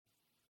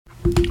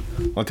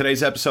On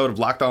today's episode of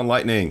Locked On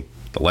Lightning,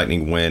 the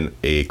Lightning win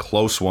a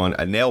close one,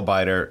 a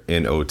nail-biter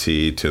in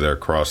OT to their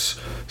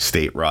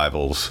cross-state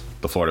rivals,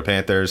 the Florida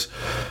Panthers.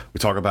 We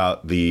talk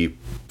about the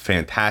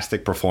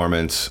fantastic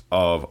performance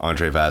of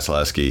Andrei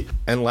Vasilevskiy.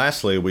 And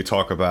lastly, we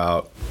talk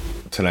about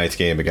tonight's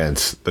game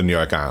against the New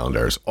York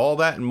Islanders. All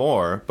that and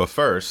more, but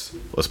first,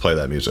 let's play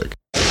that music.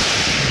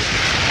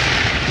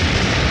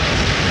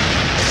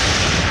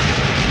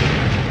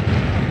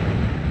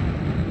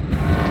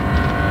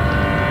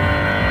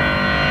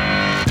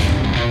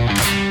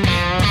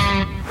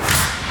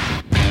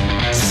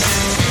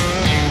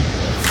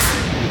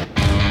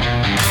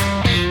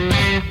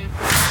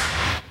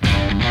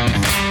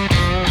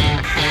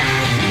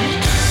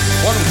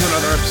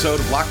 Episode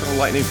of Locked On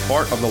Lightning,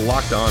 part of the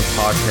Locked On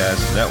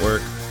Podcast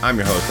Network. I'm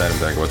your host, Adam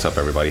Denker. What's up,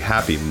 everybody?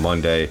 Happy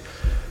Monday.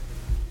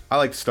 I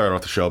like to start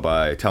off the show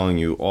by telling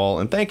you all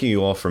and thanking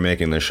you all for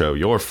making this show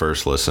your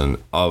first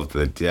listen of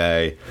the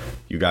day.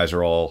 You guys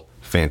are all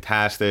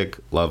fantastic.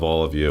 Love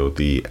all of you.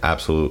 The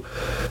absolute,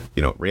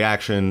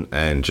 reaction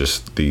and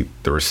just the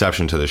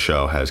reception to the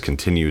show has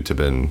continued to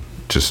been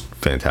just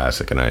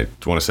fantastic, and I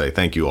want to say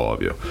thank you, all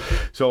of you.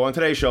 So on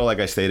today's show, like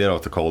I stated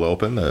off the cold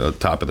open, the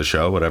top of the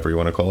show, whatever you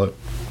want to call it,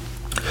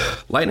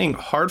 Lightning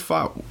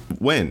hard-fought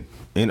win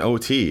in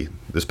OT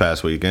this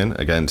past weekend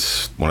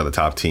against one of the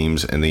top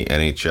teams in the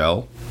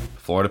NHL,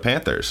 Florida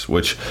Panthers,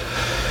 which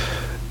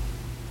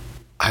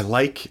I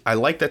like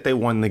that they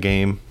won the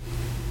game,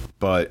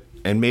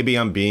 and maybe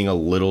I'm being a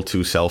little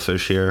too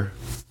selfish here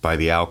by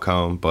the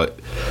outcome, but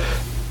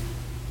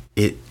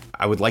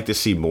I would like to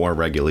see more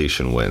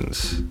regulation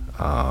wins.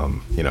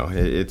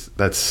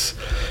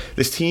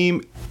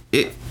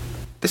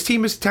 This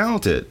team is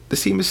talented.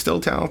 This team is still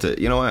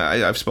talented.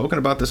 I've spoken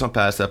about this on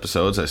past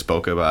episodes. I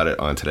spoke about it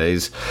on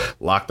today's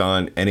Locked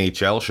On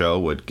NHL show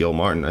with Gil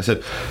Martin. I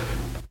said,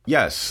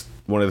 yes,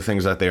 one of the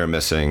things that they are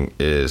missing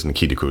is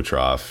Nikita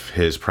Kucherov.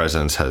 His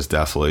presence has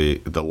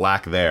the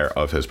lack there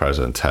of his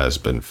presence has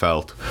been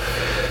felt.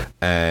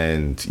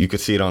 And you could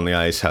see it on the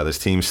ice how this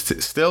team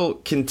still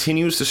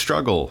continues to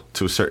struggle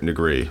to a certain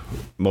degree,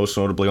 most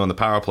notably on the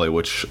power play,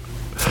 which,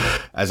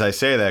 as I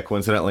say that,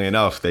 coincidentally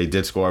enough, they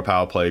did score a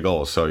power play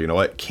goal. So, you know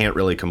what? Can't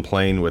really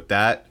complain with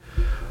that.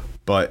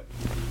 But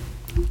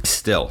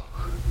still,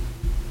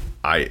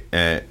 I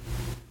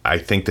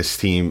think this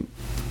team,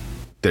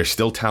 they're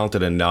still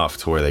talented enough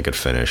to where they could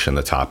finish in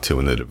the top two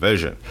in the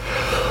division.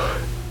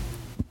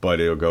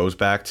 But it goes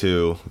back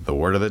to the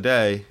word of the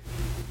day,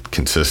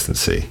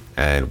 consistency.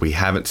 And we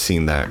haven't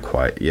seen that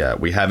quite yet.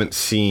 We haven't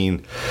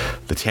seen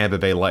the Tampa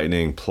Bay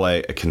Lightning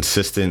play a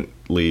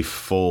consistently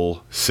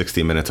full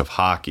 60 minutes of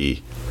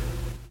hockey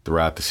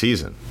throughout the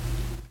season.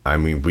 I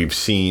mean, we've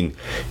seen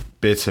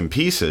bits and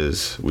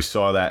pieces. We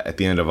saw that at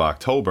the end of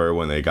October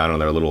when they got on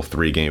their little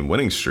 3-game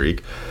winning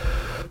streak.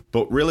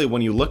 But really,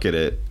 when you look at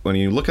it, when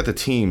you look at the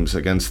teams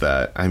against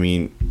that, I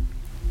mean,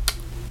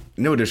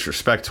 no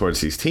disrespect towards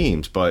these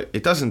teams, but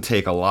it doesn't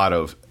take a lot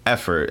of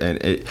effort,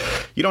 and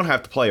you don't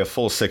have to play a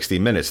full 60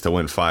 minutes to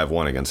win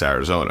 5-1 against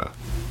Arizona.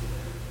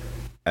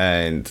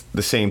 And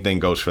the same thing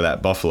goes for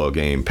that Buffalo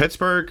game.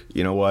 Pittsburgh,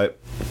 you know what?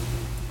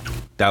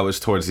 That was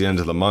towards the end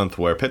of the month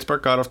where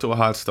Pittsburgh got off to a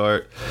hot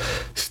start.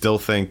 Still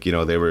think,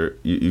 they were,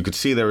 you could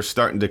see they were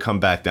starting to come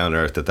back down to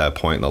earth at that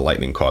point, and the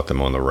Lightning caught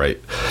them on the right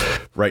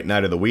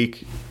night of the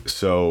week.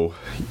 So,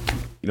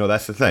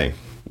 that's the thing.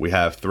 We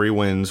have 3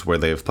 wins where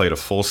they've played a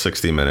full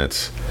 60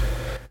 minutes.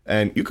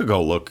 And you could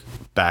go look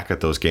back at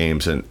those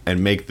games and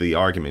make the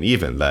argument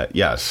even that,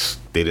 yes,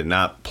 they did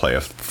not play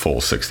a full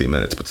 60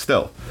 minutes, but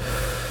still.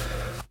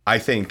 I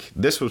think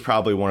this was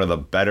probably one of the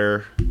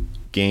better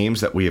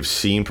games that we have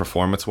seen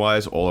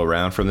performance-wise all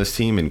around from this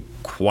team in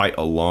quite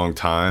a long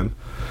time.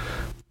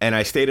 And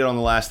I stated on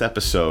the last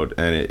episode,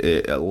 and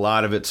a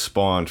lot of it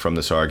spawned from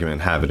this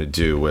argument having to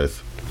do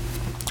with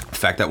the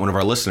fact that one of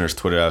our listeners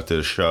tweeted out to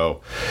the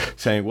show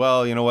saying,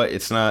 well, you know what,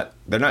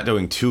 they're not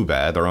doing too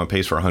bad. They're on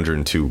pace for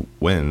 102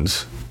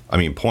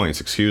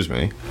 points, excuse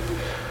me.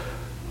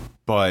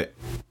 But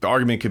the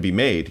argument could be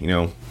made,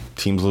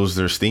 teams lose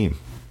their steam.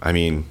 I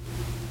mean,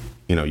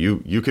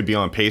 you could be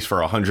on pace for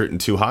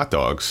 102 hot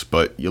dogs,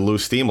 but you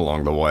lose steam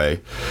along the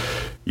way,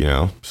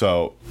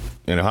 so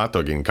in a hot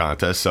dog eating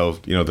contest. So,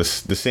 the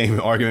same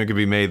argument could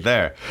be made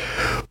there.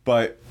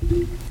 But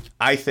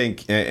I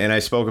think, and I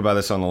spoke about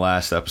this on the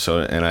last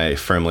episode, and I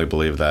firmly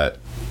believe that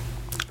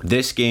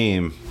this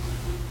game,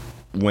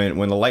 when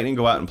the Lightning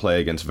go out and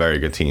play against very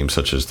good teams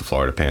such as the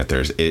Florida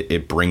Panthers,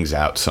 it brings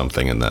out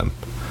something in them.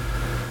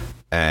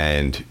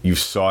 And you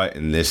saw it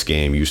in this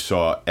game. You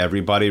saw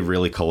everybody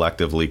really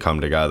collectively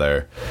come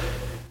together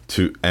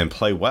and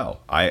play well.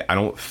 I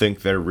don't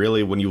think they're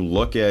really, when you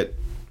look at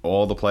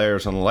all the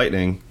players on the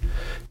Lightning,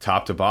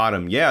 top to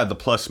bottom, the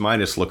plus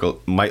minus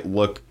might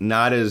look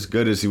not as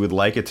good as you would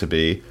like it to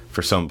be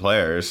for some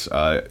players.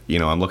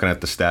 I'm looking at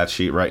the stat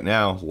sheet right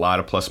now, a lot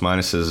of plus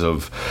minuses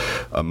of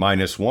a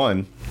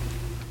 -1,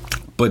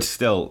 but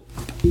still,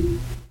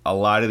 a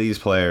lot of these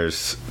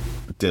players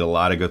did a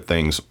lot of good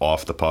things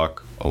off the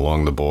puck,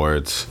 along the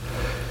boards.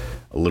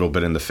 a little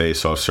bit in the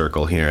face-off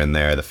circle here and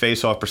there. The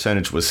face-off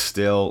percentage was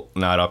still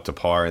not up to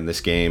par in this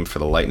game for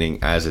the Lightning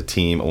as a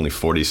team, only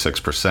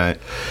 46%.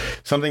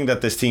 Something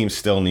that this team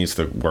still needs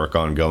to work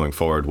on going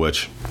forward,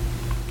 which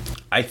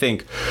I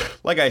think,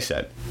 like I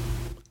said,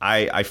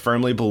 I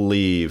firmly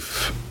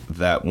believe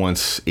that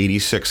once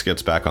 86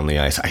 gets back on the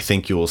ice, I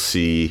think you will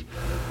see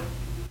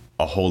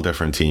a whole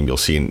different team. You'll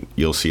see an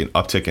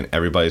uptick in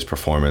everybody's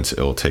performance.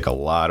 It will take a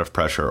lot of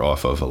pressure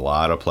off of a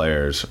lot of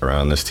players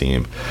around this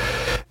team.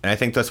 And I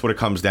think that's what it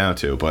comes down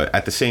to. But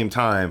at the same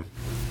time,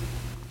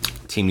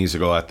 the team needs to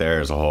go out there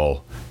as a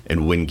whole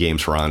and win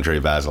games for Andrei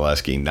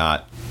Vasilevskiy,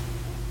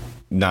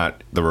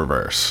 not the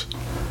reverse.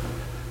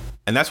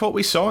 And that's what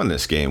we saw in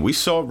this game. We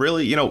saw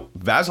really,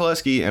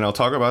 Vasilevskiy, and I'll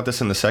talk about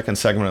this in the second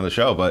segment of the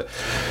show, but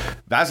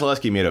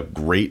Vasilevskiy made a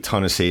great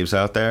ton of saves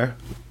out there,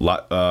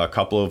 a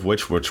couple of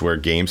which were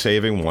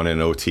game-saving, one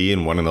in OT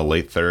and one in the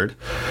late third.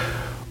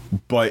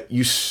 But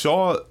you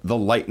saw the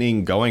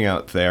Lightning going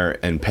out there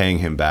and paying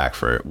him back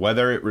for it.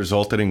 Whether it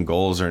resulted in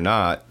goals or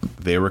not,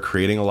 they were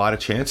creating a lot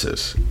of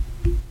chances.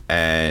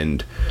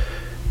 And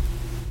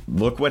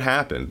look what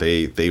happened.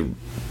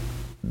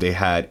 They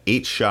had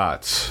 8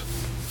 shots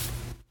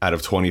out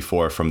of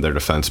 24 from their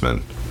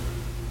defensemen.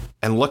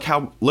 And look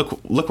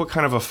what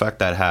kind of effect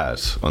that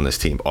has on this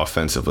team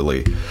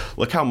offensively.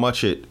 Look how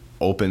much it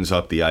opens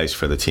up the ice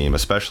for the team,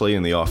 especially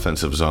in the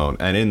offensive zone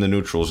and in the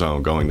neutral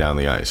zone going down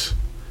the ice.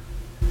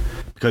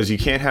 Because you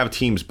can't have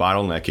teams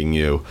bottlenecking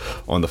you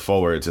on the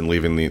forwards and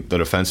leaving the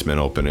defensemen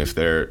open if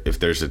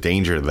there's a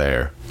danger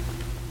there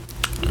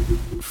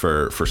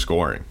for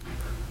scoring.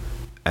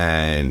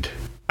 And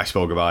I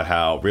spoke about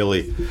how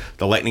really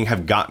the Lightning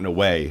have gotten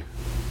away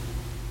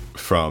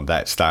from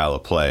that style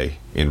of play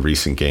in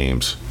recent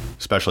games,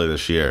 especially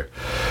this year.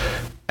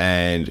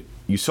 And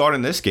you saw it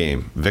in this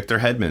game. Victor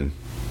Hedman,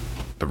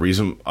 the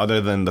reason, other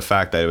than the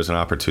fact that it was an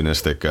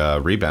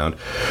opportunistic rebound,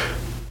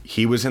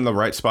 he was in the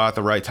right spot at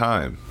the right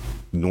time.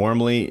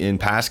 Normally, in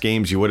past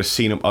games, you would have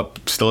seen him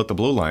up still at the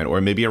blue line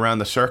or maybe around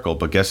the circle,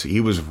 but guess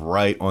he was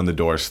right on the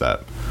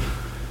doorstep.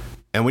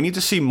 And we need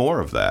to see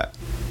more of that.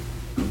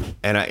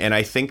 And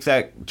I think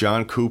that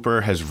John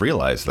Cooper has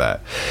realized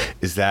that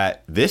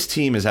this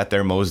team is at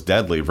their most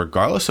deadly,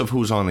 regardless of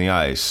who's on the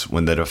ice,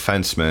 when the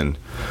defensemen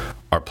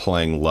are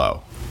playing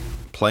low,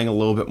 playing a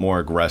little bit more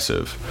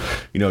aggressive.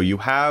 You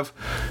have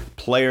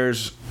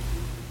players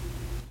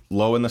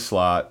low in the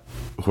slot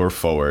who are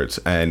forwards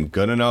and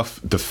good enough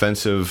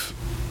defensive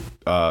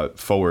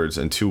forwards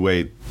and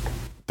two-way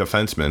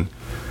defensemen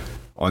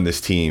on this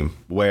team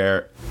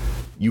where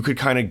you could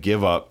kind of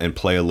give up and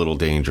play a little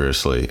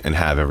dangerously and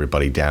have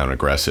everybody down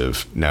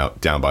aggressive now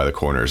down by the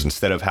corners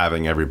instead of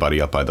having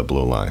everybody up by the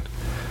blue line.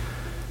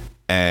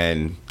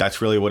 And that's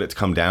really what it's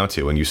come down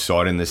to. And you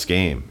saw it in this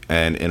game.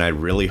 And I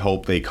really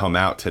hope they come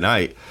out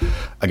tonight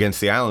against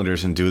the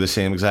Islanders and do the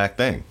same exact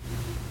thing.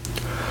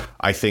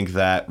 I think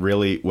that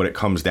really what it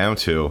comes down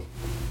to,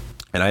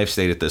 and I've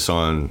stated this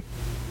on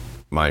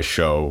my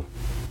show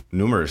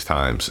numerous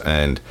times,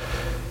 and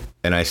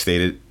I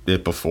stated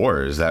it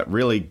before, is that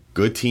really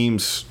good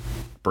teams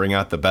bring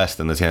out the best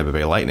in the Tampa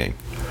Bay Lightning.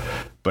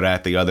 But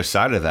at the other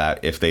side of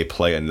that, if they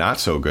play a not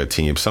so good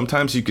team,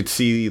 sometimes you could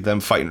see them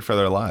fighting for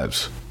their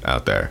lives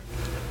out there.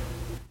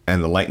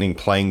 And the Lightning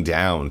playing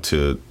down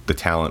to the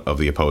talent of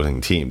the opposing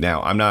team.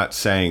 Now, I'm not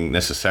saying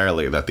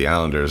necessarily that the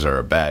Islanders are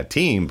a bad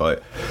team,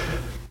 but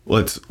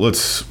let's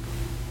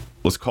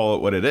call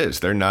it what it is.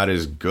 They're not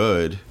as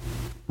good,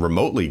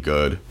 remotely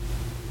good,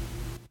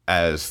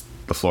 as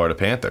the Florida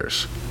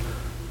Panthers.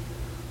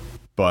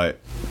 But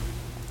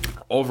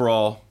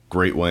overall,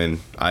 great win.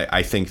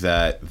 I think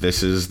that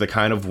this is the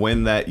kind of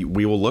win that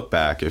we will look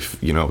back if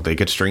they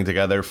could string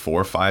together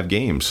 4 or 5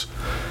 games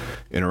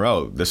in a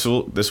row. This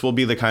will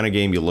be the kind of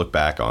game you look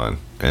back on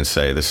and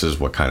say, this is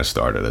what kind of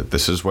started it.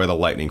 This is where the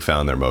Lightning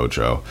found their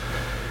mojo.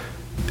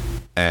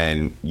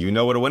 And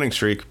with a winning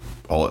streak,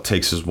 all it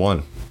takes is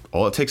one.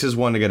 All it takes is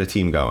one to get a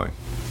team going.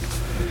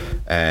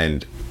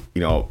 And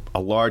a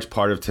large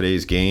part of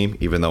today's game,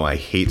 even though I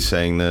hate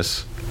saying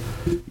this,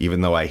 even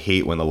though I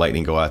hate when the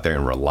Lightning go out there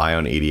and rely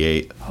on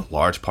 88, a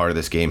large part of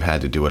this game had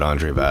to do with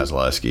Andrei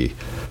Vasilevskiy,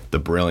 the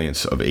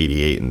brilliance of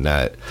 88 in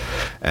net.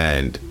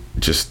 And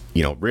just,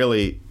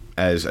 really,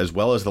 as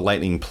well as the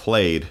Lightning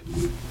played,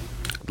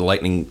 the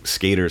Lightning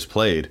skaters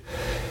played,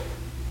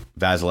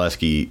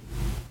 Vasilevskiy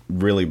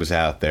really was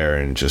out there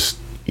and just,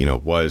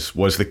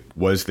 was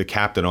the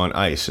captain on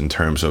ice in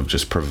terms of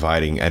just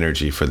providing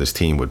energy for this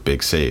team with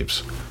big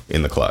saves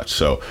in the clutch.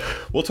 So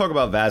we'll talk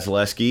about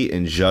Vasilevskiy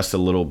in just a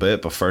little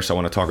bit, but first I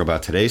want to talk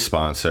about today's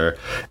sponsor,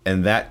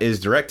 and that is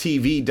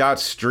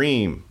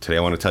DirecTV.Stream. Today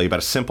I want to tell you about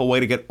a simple way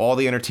to get all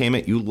the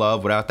entertainment you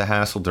love without the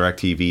hassle.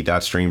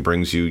 DirecTV.Stream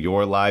brings you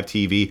your live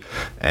TV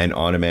and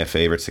on-demand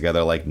favorites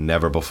together like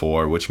never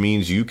before, which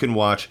means you can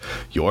watch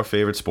your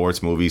favorite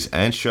sports, movies,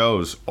 and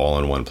shows all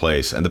in one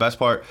place. And the best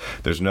part,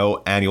 there's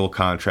no annual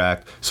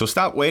contract, so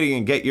stop waiting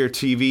and get your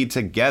TV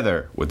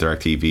together with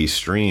DirecTV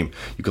Stream.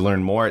 You can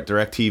learn more at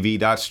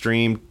DirecTV.Stream.com.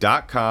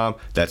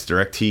 That's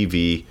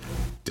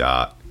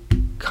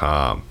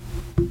DirecTV.com.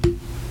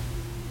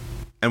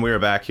 And we are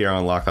back here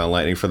on Locked On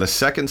Lightning for the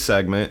second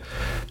segment,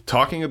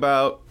 talking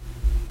about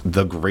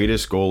the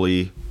greatest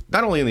goalie,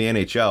 not only in the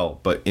NHL,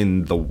 but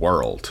in the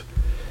world.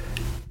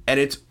 And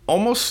it's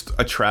almost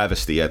a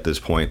travesty at this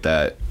point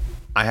that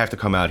I have to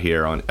come out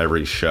here on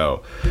every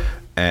show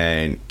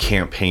and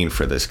campaign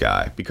for this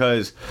guy.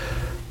 Because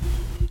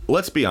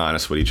let's be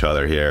honest with each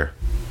other here.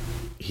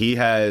 He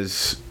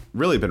has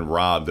really been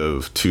robbed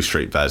of 2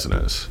 straight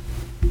Vezinas.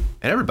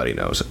 And everybody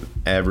knows it.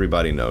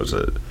 Everybody knows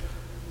it.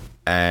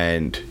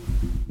 And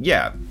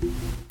yeah,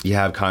 you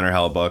have Connor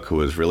Hellebuyck,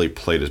 who has really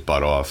played his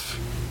butt off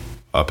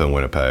up in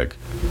Winnipeg.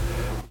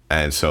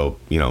 And so,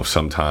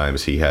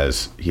 sometimes he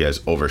has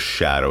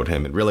overshadowed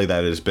him. And really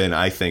that has been,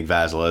 I think,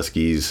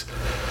 Vasilevsky's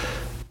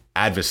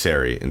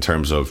adversary in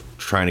terms of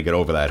trying to get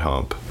over that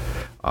hump.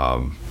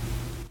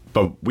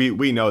 But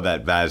we know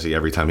that Vazzy,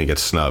 every time he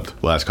gets snubbed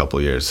the last couple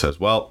of years, says,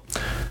 well,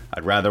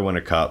 I'd rather win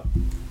a cup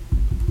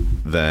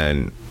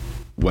than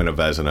win a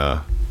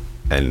Vezina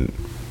and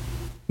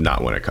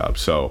not win a cup.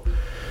 So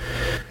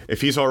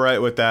if he's all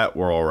right with that,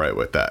 we're all right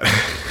with that.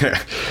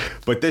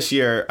 But this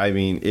year, I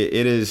mean,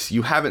 it is,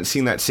 you haven't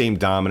seen that same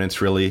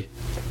dominance really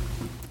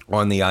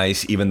on the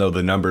ice, even though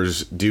the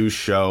numbers do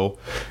show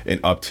an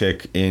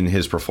uptick in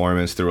his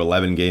performance through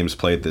 11 games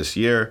played this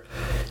year.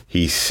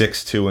 He's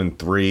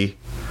 6-2-3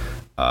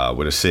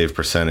 with a save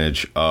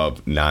percentage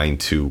of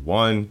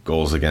 .921.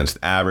 Goals against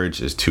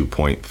average is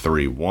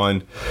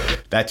 2.31.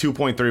 That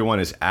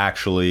 2.31 is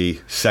actually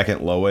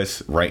second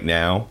lowest right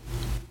now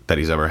that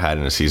he's ever had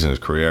in a season in his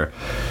career.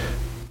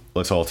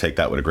 Let's all take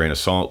that with a grain of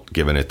salt,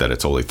 given it that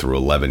it's only through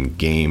 11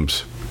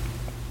 games.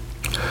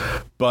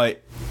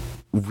 But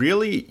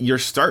really, you're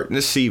starting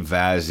to see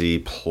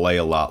Vazzy play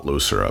a lot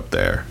looser out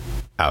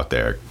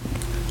there.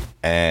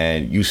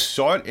 And you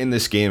saw it in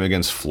this game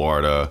against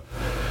Florida,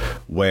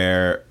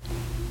 where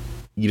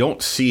you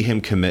don't see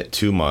him commit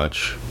too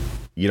much.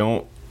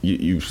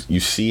 You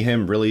see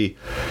him really,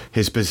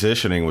 his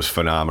positioning was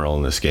phenomenal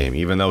in this game.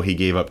 Even though he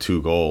gave up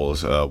 2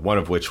 goals, one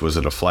of which was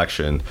a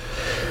deflection,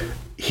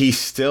 he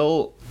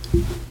still,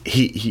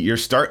 you're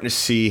starting to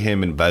see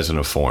him in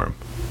Vezina form.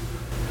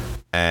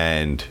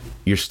 And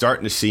you're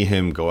starting to see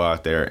him go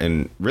out there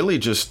and really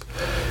just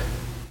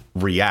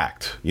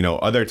react.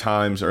 Other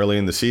times early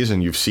in the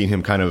season, you've seen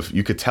him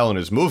you could tell in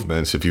his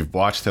movements, if you've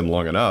watched him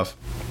long enough,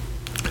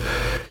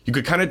 you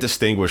could kind of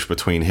distinguish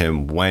between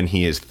him when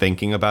he is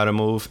thinking about a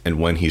move and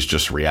when he's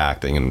just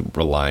reacting and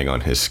relying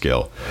on his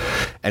skill.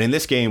 And in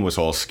this game was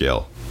all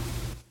skill.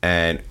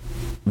 And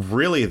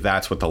really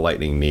that's what the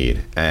Lightning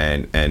need,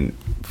 and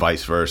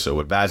vice versa.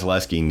 What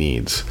Vasilevsky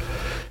needs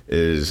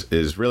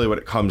is really what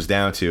it comes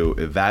down to.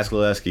 If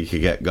Vasilevsky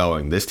could get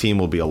going, this team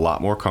will be a lot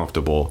more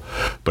comfortable.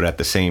 But at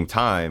the same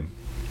time,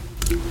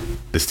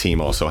 this team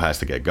also has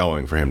to get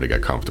going for him to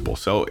get comfortable.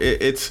 So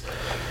it's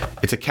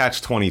a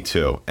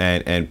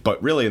catch-22.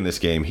 But really in this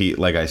game, he,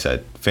 like I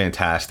said,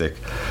 fantastic.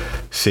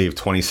 Saved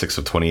 26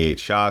 of 28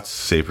 shots,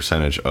 save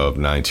percentage of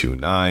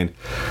 .929.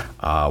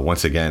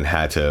 Once again,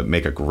 had to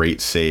make a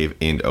great save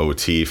in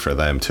OT for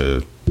them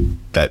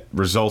that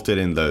resulted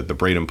in the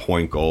Braden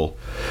Point goal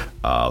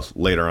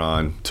later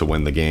on to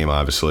win the game,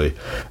 obviously.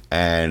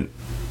 And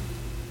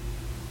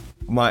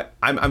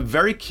I'm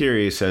very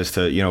curious as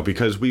to,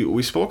 because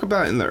we spoke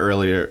about it in the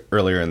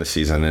earlier in the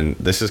season, and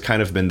this has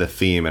kind of been the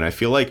theme, and I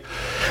feel like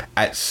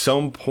at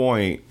some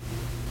point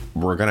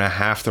we're gonna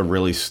have to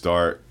really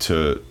start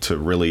to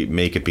really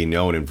make it be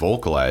known and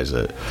vocalize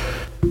it.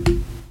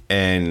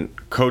 And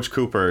Coach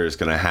Cooper is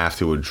gonna have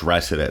to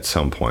address it at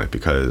some point,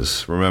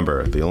 because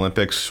remember, the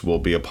Olympics will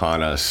be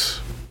upon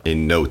us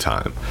in no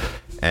time.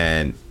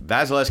 And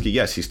Vasilevsky,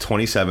 yes, he's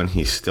 27,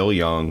 he's still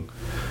young.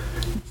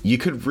 You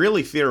could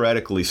really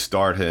theoretically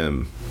start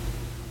him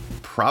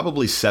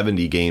probably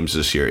 70 games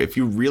this year if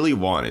you really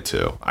wanted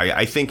to.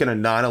 I think in a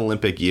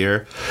non-Olympic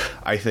year,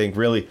 I think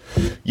really,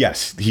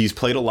 yes, he's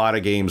played a lot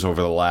of games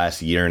over the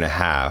last year and a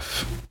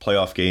half,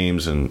 playoff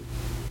games and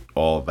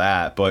all of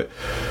that, but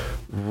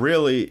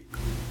really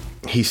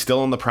he's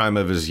still in the prime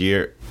of his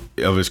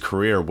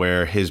career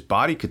where his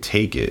body could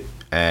take it.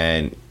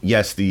 And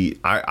yes,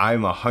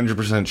 I'm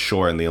 100%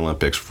 sure in the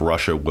Olympics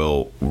Russia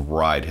will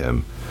ride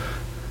him.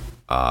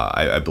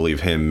 I believe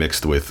him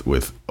mixed with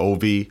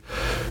Ovi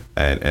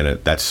and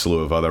that slew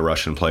of other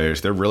Russian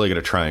players. They're really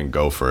going to try and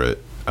go for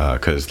it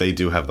because they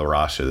do have the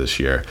roster this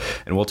year.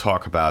 And we'll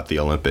talk about the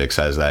Olympics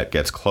as that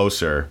gets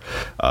closer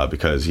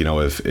because,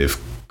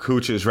 if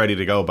Kuch is ready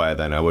to go by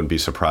then, I wouldn't be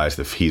surprised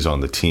if he's on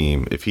the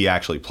team, if he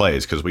actually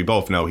plays, because we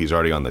both know he's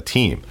already on the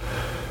team.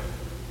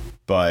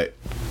 But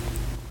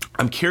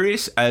I'm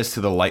curious as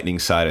to the Lightning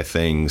side of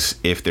things,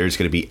 if there's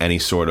going to be any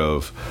sort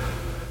of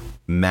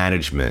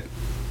management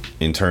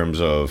in terms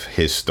of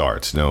his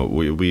starts. No,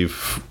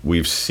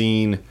 we've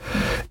seen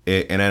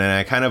it, and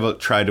I kind of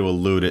tried to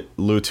allude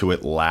to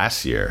it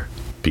last year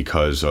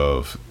because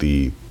of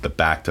the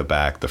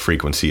back-to-back, the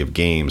frequency of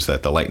games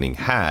that the Lightning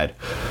had.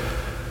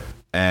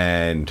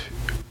 And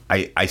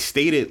I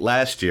stated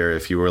last year,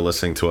 if you were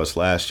listening to us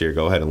last year,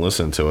 go ahead and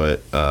listen to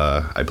it.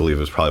 I believe it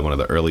was probably one of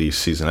the early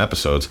season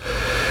episodes.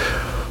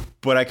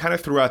 But I kind of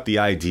threw out the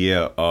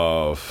idea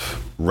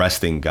of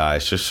resting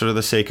guys just for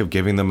the sake of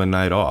giving them a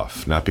night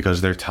off, not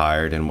because they're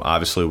tired. And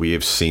obviously we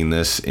have seen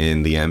this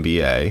in the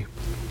NBA.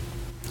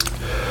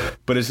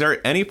 But is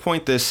there any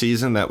point this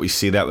season that we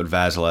see that with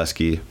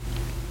Vasilevsky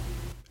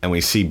and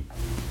we see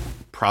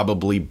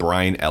probably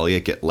Brian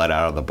Elliott get let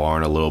out of the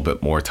barn a little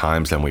bit more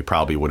times than we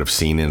probably would have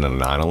seen in a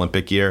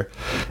non-Olympic year,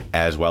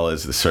 as well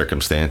as the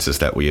circumstances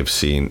that we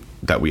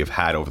have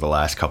had over the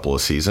last couple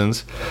of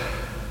seasons?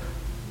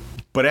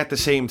 But at the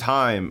same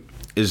time,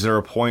 is there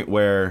a point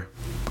where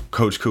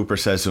Coach Cooper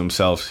says to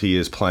himself he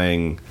is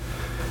playing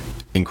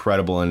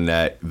incredible in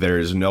net,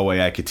 there's no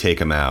way I could take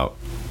him out,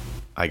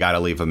 I got to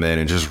leave him in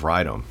and just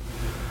ride him?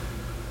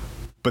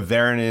 But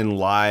therein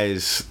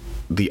lies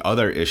the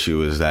other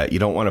issue, is that you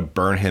don't want to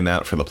burn him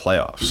out for the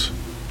playoffs.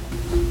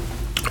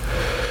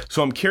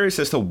 So I'm curious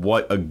as to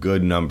what a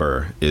good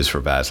number is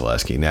for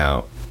Vasilevsky.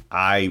 Now,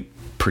 I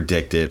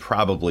predicted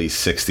probably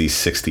 60,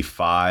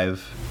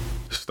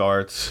 65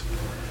 starts.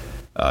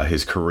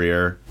 His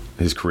career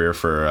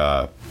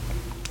for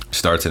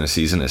starts in a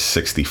season is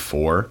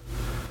 64.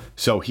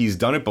 So he's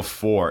done it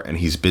before and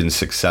he's been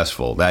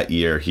successful. That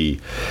year he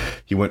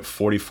went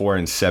 44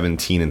 and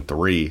 17 and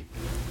 3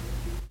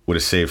 with a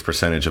save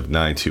percentage of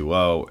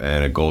 .920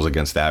 and a goals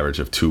against average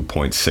of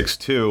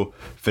 2.62.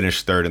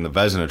 Finished third in the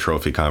Vezina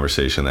Trophy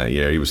conversation that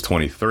year. He was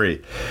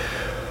 23.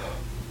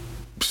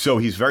 So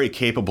he's very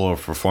capable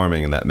of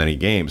performing in that many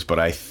games. But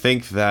I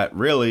think that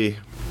really,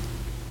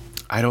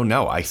 I don't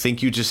know. I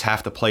think you just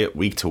have to play it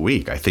week to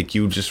week. I think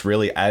you just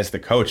really, as the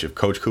coach, if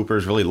Coach Cooper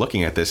is really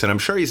looking at this, and I'm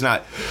sure he's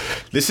not,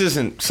 this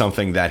isn't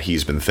something that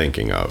he's been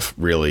thinking of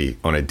really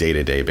on a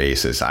day-to-day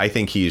basis. I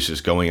think he's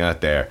just going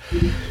out there,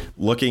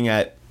 looking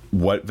at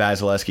what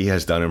Vasilevsky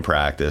has done in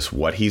practice,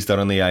 what he's done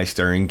on the ice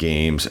during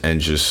games, and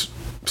just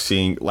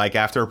seeing, like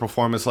after a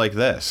performance like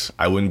this,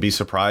 I wouldn't be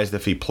surprised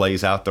if he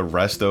plays out the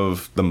rest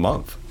of the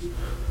month.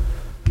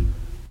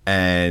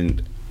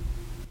 And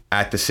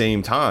at the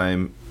same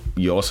time,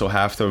 you also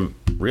have to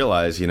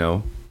realize,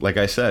 like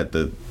I said,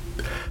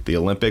 the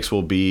Olympics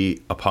will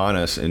be upon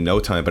us in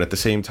no time. But at the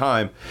same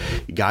time,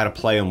 you got to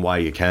play him while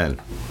you can.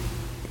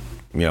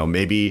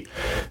 Maybe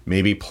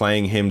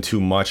playing him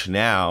too much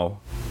now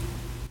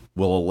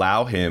will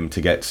allow him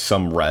to get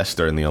some rest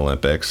during the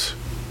Olympics.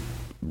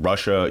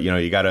 Russia,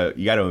 you got to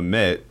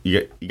admit,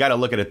 you got to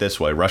look at it this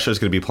way. Russia's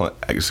going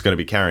to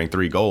be carrying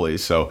 3 goalies.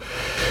 So,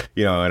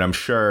 and I'm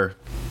sure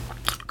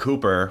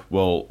Cooper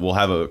will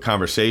have a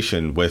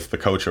conversation with the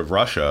coach of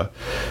Russia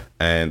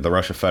and the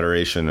Russia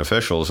Federation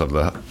officials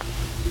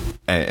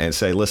and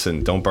say,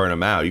 listen, don't burn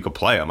them out. You could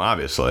play them,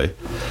 obviously,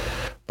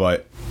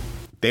 but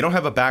they don't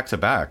have a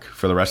back-to-back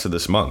for the rest of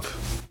this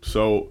month.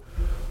 So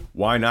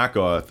why not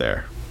go out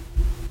there?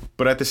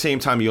 But at the same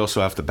time, you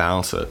also have to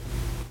balance it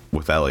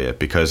with Elliott,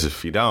 because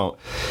if you don't,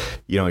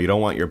 you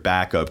don't want your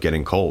backup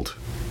getting cold.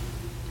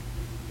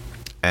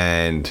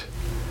 And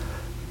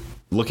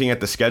looking at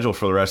the schedule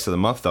for the rest of the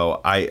month,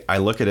 though, I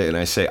look at it and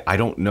I say, I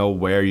don't know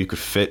where you could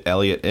fit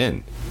Elliott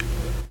in.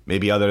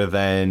 Maybe other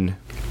than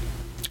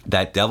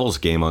that Devils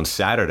game on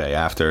Saturday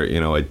after,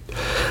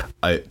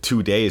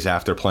 2 days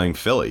after playing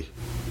Philly.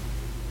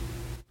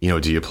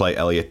 Do you play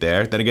Elliott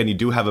there? Then again, you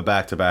do have a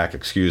back-to-back,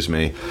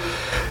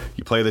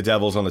 You play the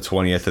Devils on the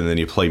 20th and then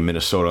you play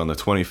Minnesota on the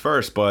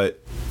 21st,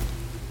 but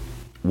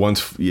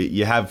once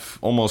you have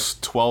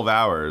almost 12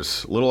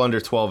 hours, a little under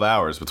 12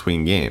 hours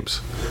between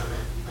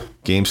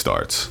game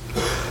starts.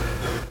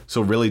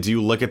 So really, do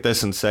you look at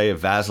this and say,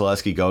 if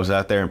Vasilevsky goes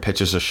out there and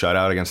pitches a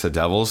shutout against the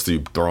Devils, do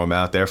you throw him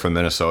out there for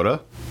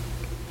Minnesota?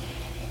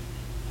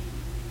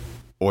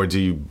 Or do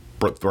you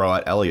throw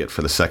out Elliott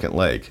for the second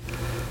leg?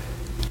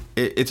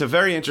 It's a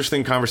very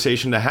interesting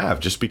conversation to have,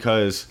 just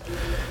because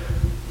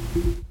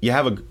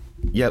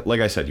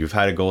like I said, you've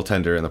had a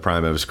goaltender in the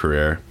prime of his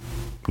career.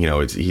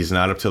 He's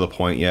not up to the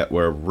point yet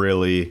where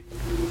really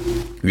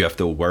you have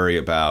to worry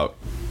about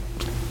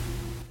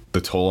the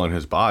toll on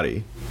his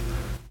body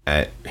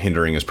at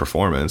hindering his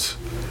performance.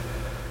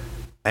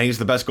 And he's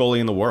the best goalie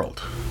in the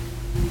world.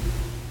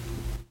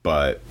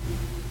 But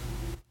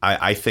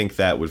I think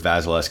that with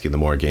Vasilevsky, the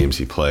more games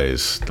he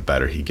plays, the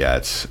better he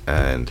gets.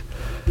 And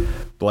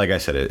but like I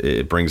said,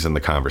 it brings in the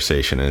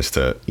conversation as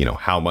to,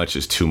 how much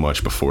is too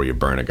much before you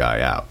burn a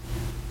guy out.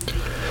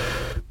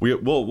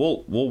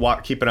 We'll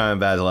keep an eye on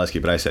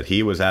Vasilevsky, but I said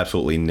he was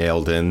absolutely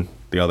nailed in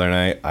the other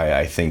night.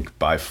 I think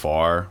by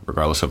far,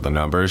 regardless of the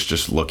numbers,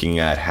 just looking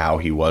at how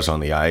he was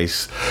on the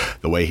ice,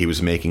 the way he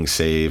was making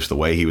saves, the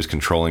way he was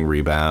controlling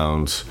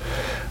rebounds,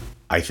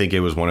 I think it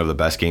was one of the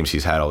best games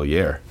he's had all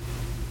year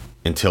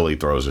until he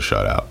throws a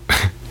shutout.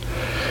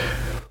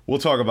 We'll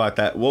talk about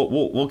that.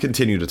 We'll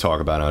continue to talk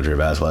about Andrei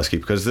Vasilevsky,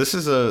 because this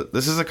is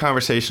a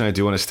conversation I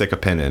do want to stick a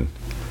pin in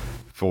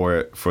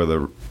for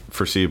the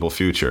foreseeable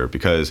future,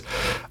 because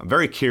I'm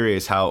very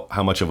curious how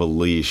much of a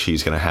leash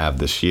he's going to have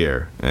this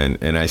year.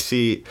 And I've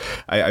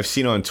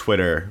seen on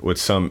Twitter with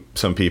some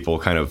people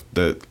kind of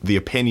the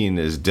opinion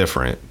is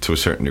different to a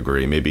certain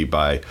degree, maybe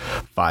by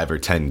 5 or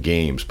 10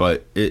 games,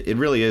 but it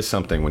really is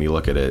something when you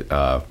look at it,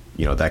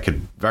 that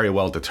could very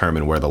well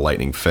determine where the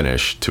Lightning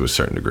finish to a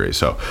certain degree.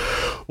 So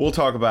we'll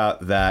talk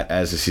about that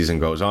as the season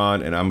goes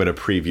on, and I'm going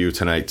to preview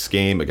tonight's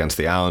game against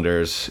the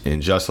Islanders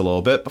in just a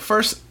little bit. But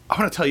first, I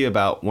want to tell you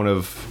about one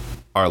of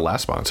our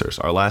last sponsor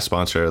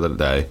of the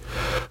day,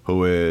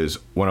 who is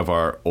one of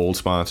our oldest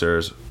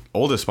sponsors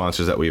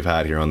that we've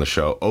had here on the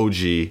show,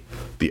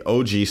 the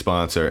OG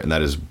sponsor, and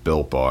that is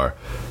Built Bar.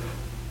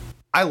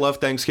 I love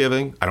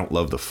Thanksgiving. I don't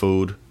love the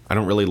food.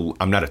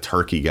 I'm not a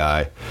turkey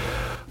guy,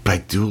 but I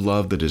do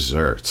love the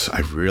desserts. I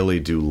really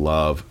do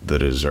love the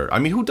dessert. I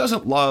mean, who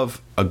doesn't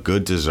love a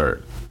good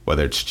dessert,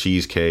 whether it's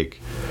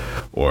cheesecake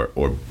or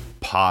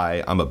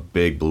pie? I'm a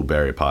big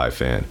blueberry pie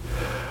fan.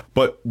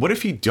 But what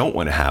if you don't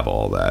want to have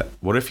all that?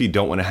 What if you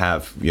don't want to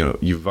have,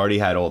 you've already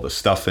had all the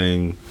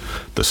stuffing,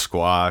 the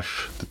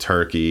squash, the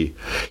turkey.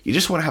 You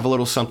just want to have a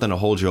little something to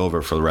hold you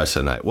over for the rest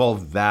of the night. Well,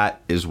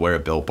 that is where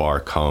Built Bar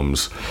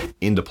comes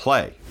into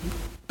play.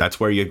 That's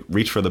where you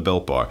reach for the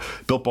Built Bar.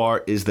 Built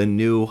Bar is the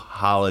new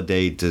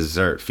holiday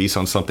dessert. Feast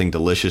on something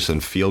delicious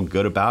and feel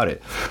good about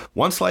it.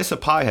 One slice of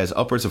pie has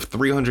upwards of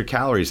 300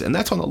 calories, and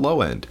that's on the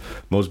low end.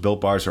 Most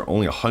Built Bars are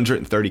only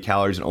 130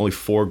 calories and only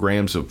 4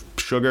 grams of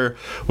sugar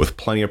with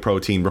plenty of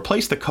protein.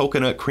 Replace the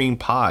coconut cream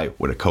pie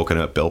with a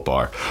coconut Built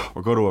Bar,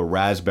 or go to a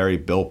raspberry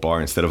Built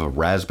Bar instead of a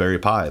raspberry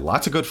pie.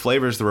 Lots of good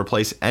flavors to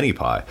replace any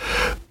pie.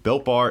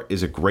 Built Bar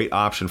is a great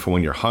option for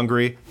when you're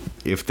hungry.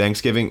 If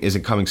Thanksgiving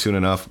isn't coming soon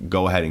enough,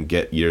 go ahead and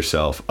get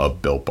yourself a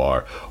Built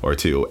Bar or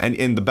two.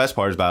 And the best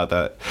part about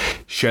that,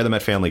 share them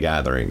at family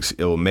gatherings.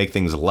 It will make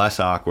things less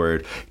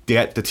awkward.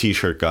 Get the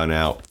t-shirt gun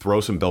out,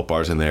 throw some Built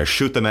Bars in there,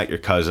 shoot them at your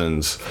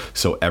cousins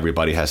so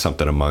everybody has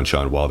something to munch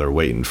on while they're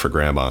waiting for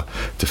grandma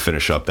to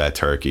finish up that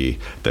turkey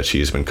that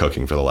she's been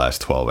cooking for the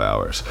last 12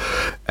 hours.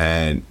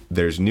 And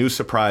there's new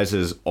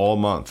surprises all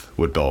month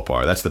with Built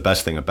Bar. That's the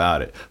best thing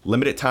about it.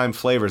 Limited time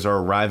flavors are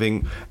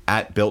arriving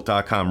at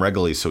Built.com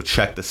regularly, so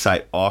check the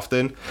site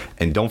often.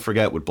 And don't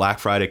forget, with Black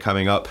Friday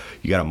coming up,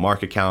 you got to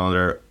mark a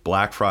calendar.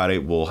 Black Friday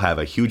will have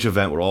a huge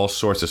event with all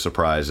sorts of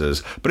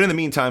surprises. But in the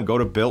meantime, go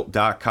to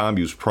Built.com,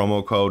 use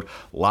promo code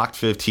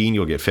LOCKED15.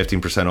 You'll get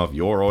 15% off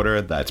your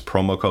order. That's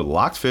promo code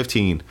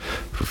LOCKED15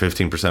 for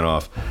 15%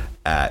 off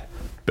at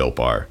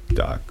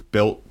Built.com.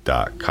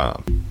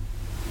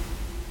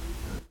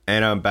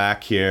 And I'm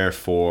back here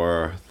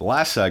for the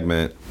last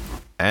segment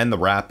and the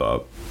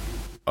wrap-up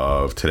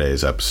of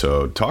today's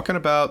episode, talking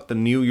about the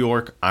New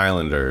York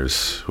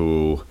Islanders,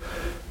 who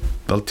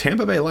the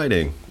Tampa Bay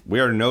Lightning, we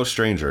are no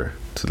stranger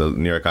to the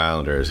New York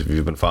Islanders. If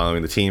you've been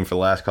following the team for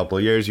the last couple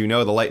of years, you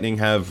know the Lightning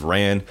have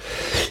ran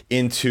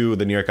into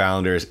the New York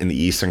Islanders in the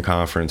Eastern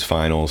Conference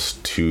Finals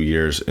 2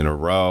 years in a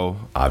row.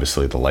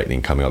 Obviously, the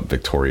Lightning coming up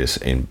victorious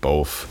in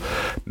both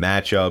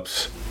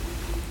matchups.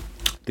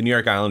 The New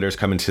York Islanders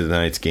come into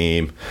tonight's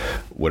game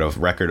with a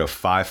record of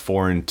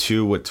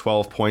 5-4-2 with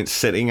 12 points,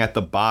 sitting at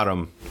the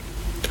bottom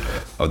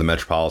of the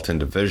Metropolitan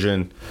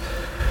Division.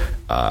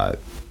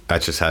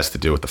 That just has to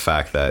do with the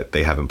fact that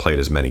they haven't played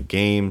as many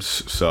games.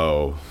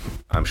 So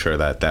I'm sure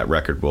that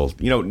record will,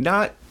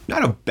 not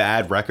a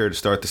bad record to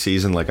start the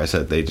season. Like I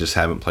said, they just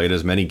haven't played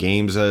as many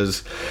games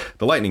as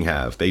the Lightning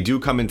have. They do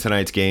come in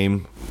tonight's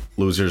game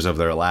losers of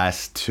their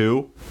last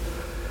 2.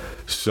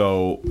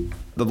 So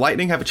the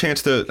Lightning have a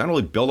chance to not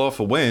only build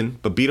off a win,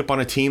 but beat up on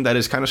a team that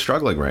is kind of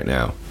struggling right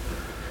now.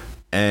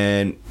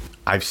 And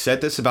I've said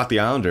this about the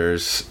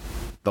Islanders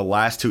the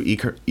last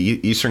 2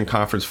 Eastern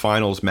Conference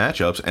Finals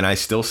matchups, and I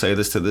still say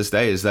this to this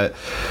day, is that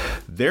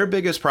their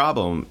biggest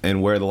problem,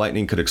 and where the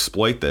Lightning could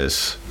exploit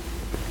this,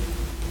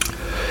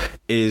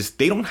 is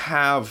they don't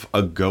have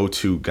a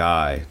go-to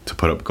guy to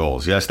put up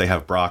goals. Yes, they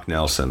have Brock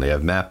Nelson, they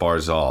have Matt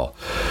Barzal,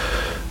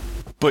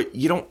 but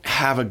you don't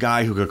have a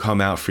guy who could come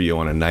out for you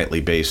on a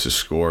nightly basis,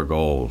 score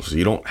goals.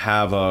 You don't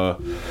have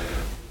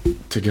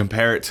to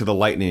compare it to the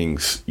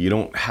Lightning's, you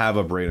don't have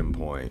a Braden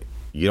Point.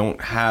 You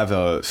don't have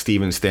a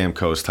Steven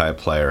Stamkos type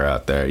player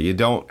out there. You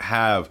don't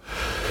have,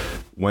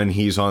 when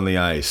he's on the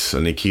ice,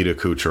 a Nikita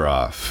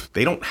Kucherov.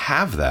 They don't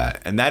have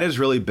that. And that has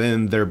really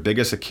been their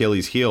biggest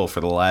Achilles heel for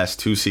the last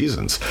 2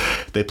 seasons.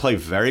 They play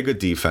very good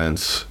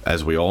defense,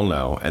 as we all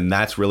know, and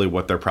that's really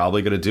what they're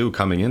probably going to do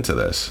coming into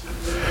this.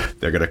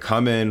 They're going to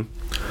come in,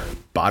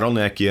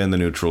 bottleneck you in the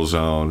neutral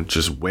zone,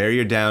 just wear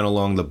you down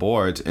along the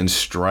boards, and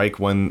strike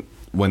when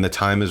the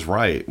time is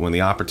right, when the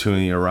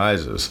opportunity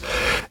arises.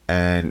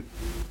 And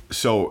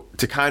so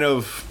to kind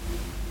of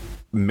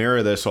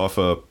mirror this off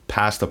a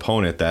past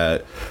opponent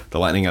that the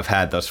Lightning have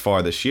had thus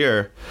far this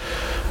year,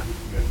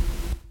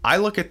 I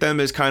look at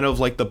them as kind of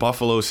like the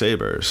Buffalo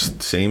Sabres.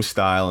 Same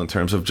style in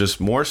terms of just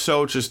more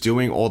so just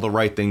doing all the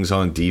right things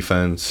on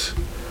defense.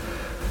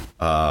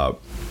 The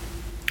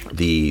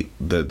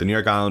New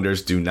York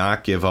Islanders do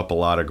not give up a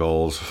lot of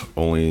goals,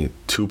 only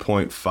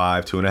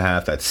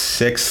 2.5, that's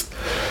 6th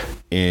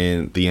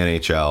in the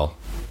NHL.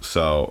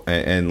 So,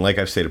 and like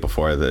I've stated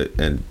before,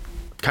 and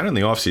kind of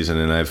in the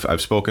offseason, and I've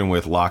spoken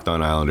with Locked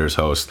On Islanders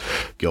host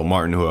Gil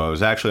Martin, who I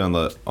was actually on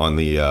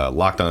the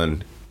Locked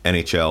On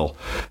NHL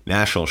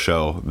national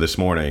show this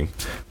morning.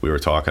 We were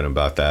talking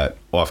about that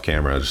off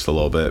camera just a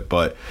little bit,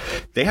 but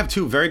they have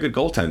two very good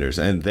goaltenders,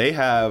 and they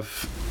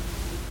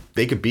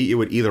could beat you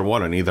with either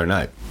one on either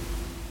night.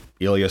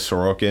 Ilya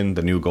Sorokin,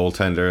 the new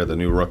goaltender, the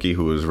new rookie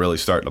who is really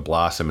starting to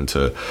blossom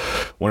into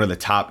one of the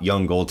top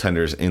young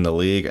goaltenders in the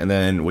league. And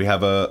then we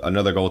have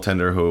another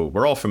goaltender who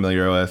we're all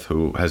familiar with,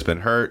 who has been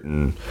hurt,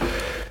 and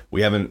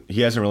he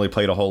hasn't really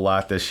played a whole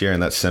lot this year,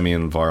 and that's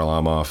Semyon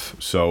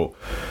Varlamov. So,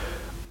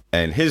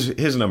 and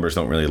his numbers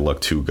don't really look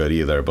too good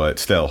either, but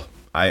still,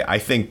 I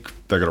think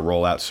they're going to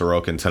roll out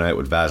Sorokin tonight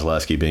with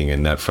Vasilevsky being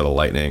in net for the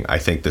Lightning. I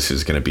think this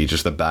is going to be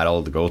just a battle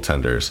of the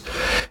goaltenders.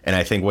 And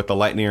I think what the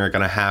Lightning are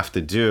going to have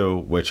to do,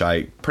 which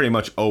I pretty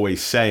much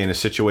always say in a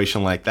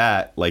situation like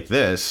that, like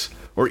this,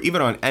 or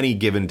even on any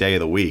given day of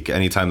the week,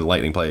 anytime the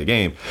Lightning play a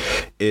game,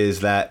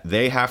 is that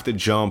they have to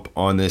jump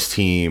on this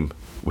team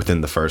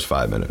within the first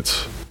 5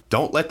 minutes.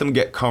 Don't let them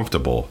get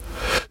comfortable.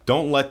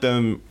 Don't let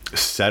them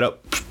set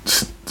up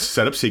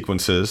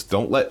sequences.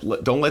 Don't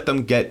let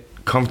them get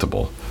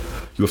comfortable.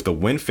 You have to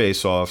win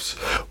faceoffs,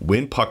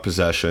 win puck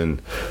possession,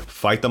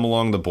 fight them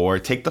along the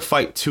board, take the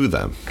fight to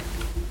them.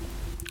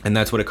 And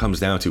that's what it comes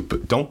down to.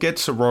 But don't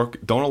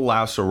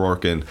allow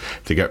Sorokin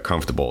to get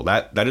comfortable.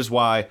 That is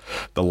why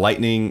the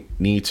Lightning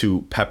need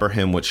to pepper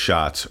him with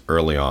shots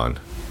early on.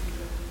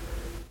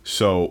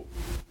 So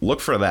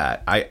look for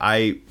that.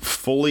 I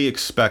fully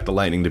expect the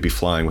Lightning to be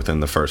flying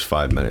within the first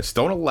 5 minutes.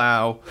 Don't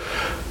allow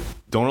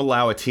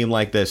a team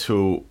like this,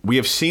 who we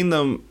have seen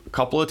them a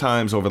couple of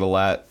times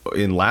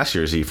in last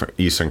year's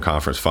Eastern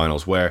Conference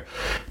Finals, where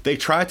they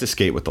tried to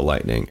skate with the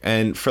Lightning,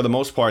 and for the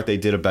most part they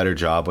did a better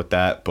job with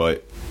that,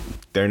 but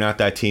they're not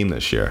that team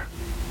this year.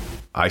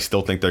 I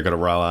still think they're going to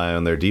rely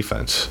on their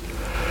defense,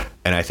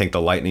 and I think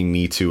the Lightning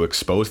need to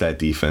expose that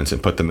defense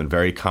and put them in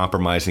very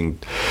compromising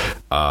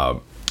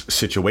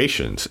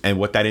situations. And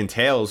what that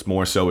entails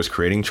more so is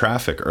creating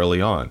traffic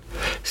early on,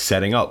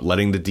 setting up,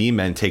 letting the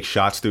D-men take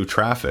shots through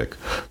traffic,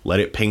 let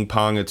it ping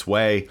pong its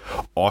way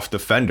off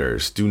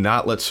defenders. Do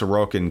not let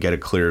Sorokin get a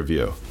clear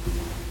view.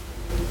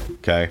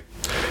 Okay,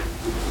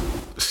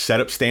 set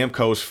up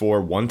Stamkos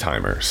for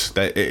one-timers.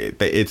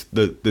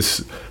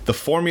 The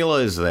formula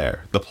is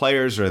there. The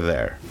players are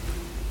there.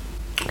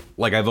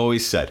 Like I've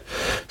always said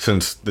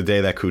since the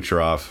day that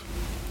Kucherov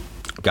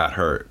got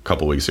hurt a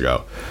couple weeks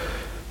ago,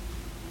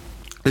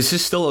 this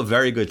is still a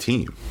very good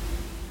team,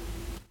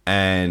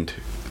 and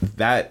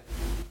that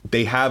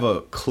they have a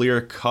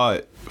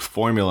clear-cut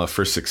formula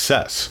for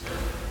success.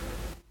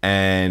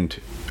 And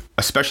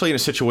especially in a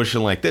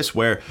situation like this,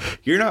 where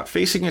you're not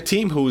facing a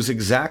team who's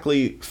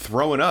exactly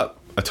throwing up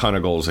a ton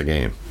of goals a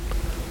game.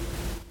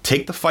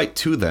 Take the fight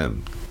to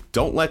them.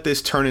 Don't let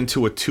this turn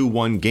into a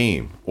 2-1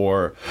 game,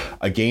 or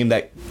a game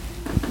that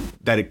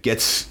it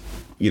gets,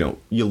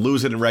 you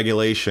lose it in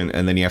regulation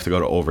and then you have to go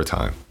to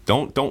overtime.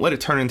 Don't let it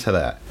turn into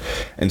that.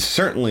 And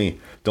certainly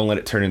don't let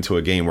it turn into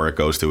a game where it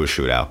goes to a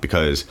shootout,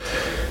 because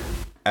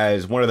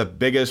as one of the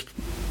biggest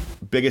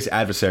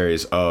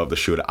adversaries of the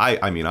shootout, I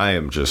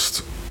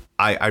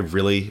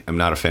really am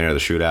not a fan of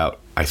the shootout.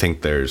 I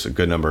think there's a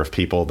good number of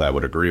people that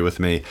would agree with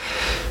me.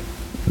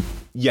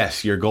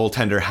 Yes, your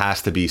goaltender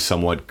has to be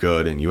somewhat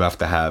good, and you have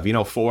to have,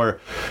 for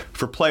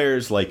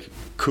players like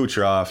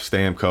Kucherov,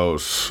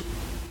 Stamkos,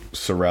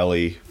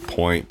 Cirelli,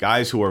 Point,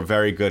 guys who are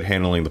very good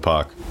handling the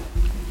puck.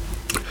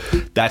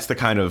 That's the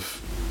kind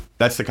of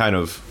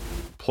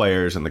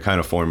players and the kind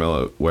of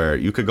formula where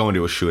you could go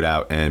into a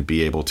shootout and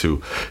be able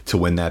to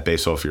win that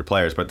based off your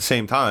players. But at the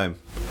same time,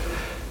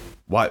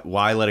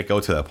 why let it go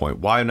to that point?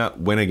 Why not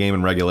win a game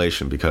in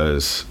regulation?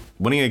 Because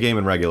winning a game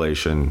in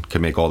regulation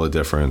can make all the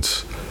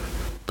difference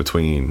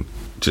between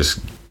just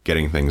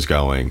getting things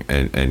going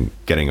and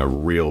getting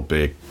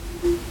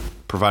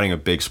providing a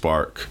big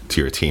spark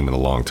to your team in the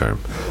long term.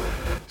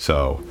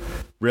 So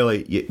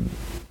really,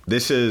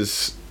 this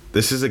is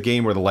a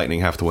game where the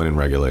Lightning have to win in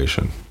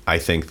regulation. I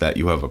think that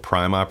you have a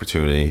prime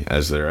opportunity,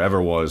 as there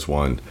ever was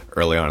one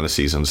early on in the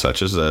season,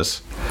 such as this,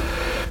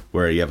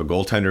 where you have a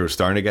goaltender who's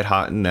starting to get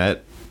hot in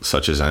net,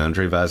 such as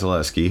Andrei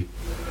Vasilevsky,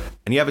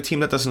 and you have a team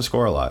that doesn't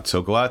score a lot.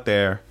 So go out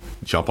there,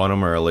 jump on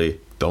them early,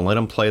 don't let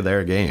them play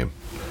their game,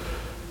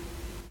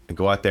 and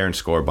go out there and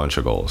score a bunch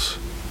of goals.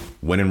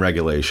 Win in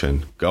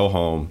regulation, go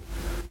home,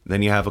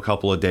 then you have a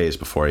couple of days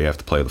before you have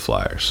to play the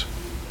Flyers.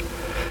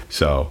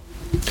 So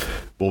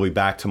we'll be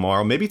back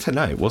tomorrow, maybe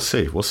tonight. We'll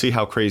see. We'll see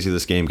how crazy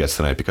this game gets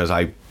tonight, because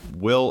I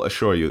will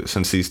assure you,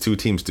 since these two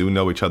teams do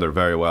know each other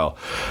very well,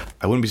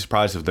 I wouldn't be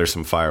surprised if there's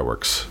some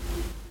fireworks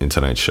in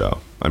tonight's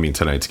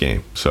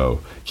game.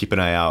 So keep an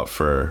eye out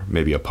for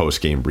maybe a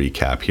post-game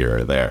recap here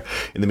or there.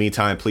 In the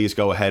meantime, please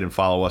go ahead and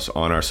follow us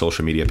on our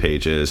social media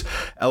pages,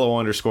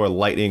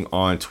 LO_Lightning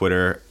on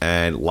Twitter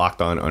and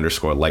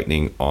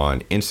LockedOn_Lightning on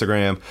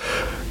Instagram.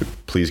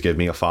 Please give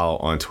me a follow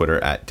on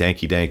Twitter at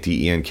DankyDank,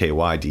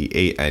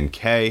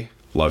 DENKYDANK.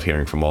 Love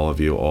hearing from all of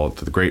you, all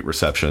the great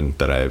reception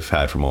that I've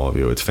had from all of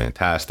you. It's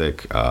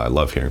fantastic. I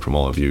love hearing from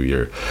all of you,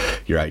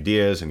 your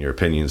ideas and your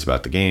opinions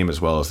about the game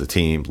as well as the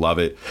team. Love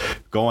it.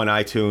 Go on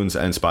iTunes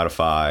and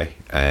Spotify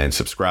and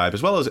subscribe,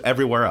 as well as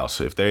everywhere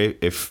else.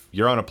 If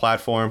you're on a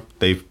platform,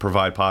 they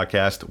provide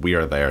podcasts, we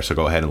are there. So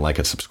go ahead and like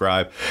and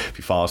subscribe. If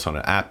you follow us on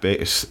an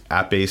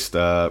app-based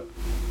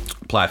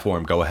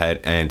platform, go ahead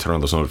and turn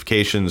on those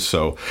notifications,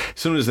 so as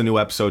soon as the new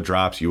episode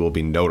drops, you will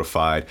be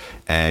notified.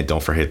 And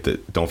don't forget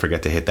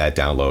to hit that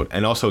download,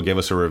 and also give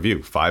us a review,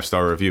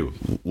 5-star review.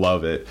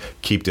 Love it.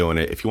 Keep doing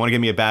it. If you want to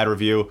give me a bad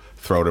review,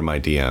 throw it in my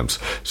DMs.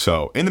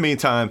 So in the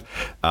meantime,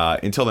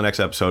 until the next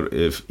episode,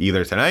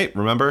 either tonight,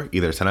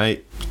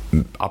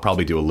 I'll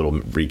probably do a little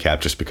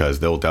recap, just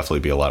because there'll definitely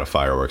be a lot of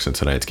fireworks in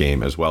tonight's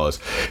game, as well as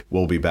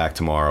we'll be back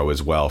tomorrow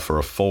as well for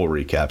a full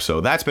recap.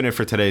 So that's been it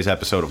for today's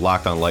episode of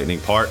Locked On Lightning,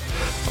 part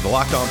of the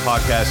Locked On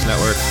Podcast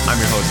Network. I'm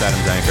your host, Adam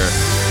Danker.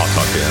 I'll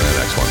talk to you in the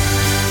next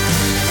one.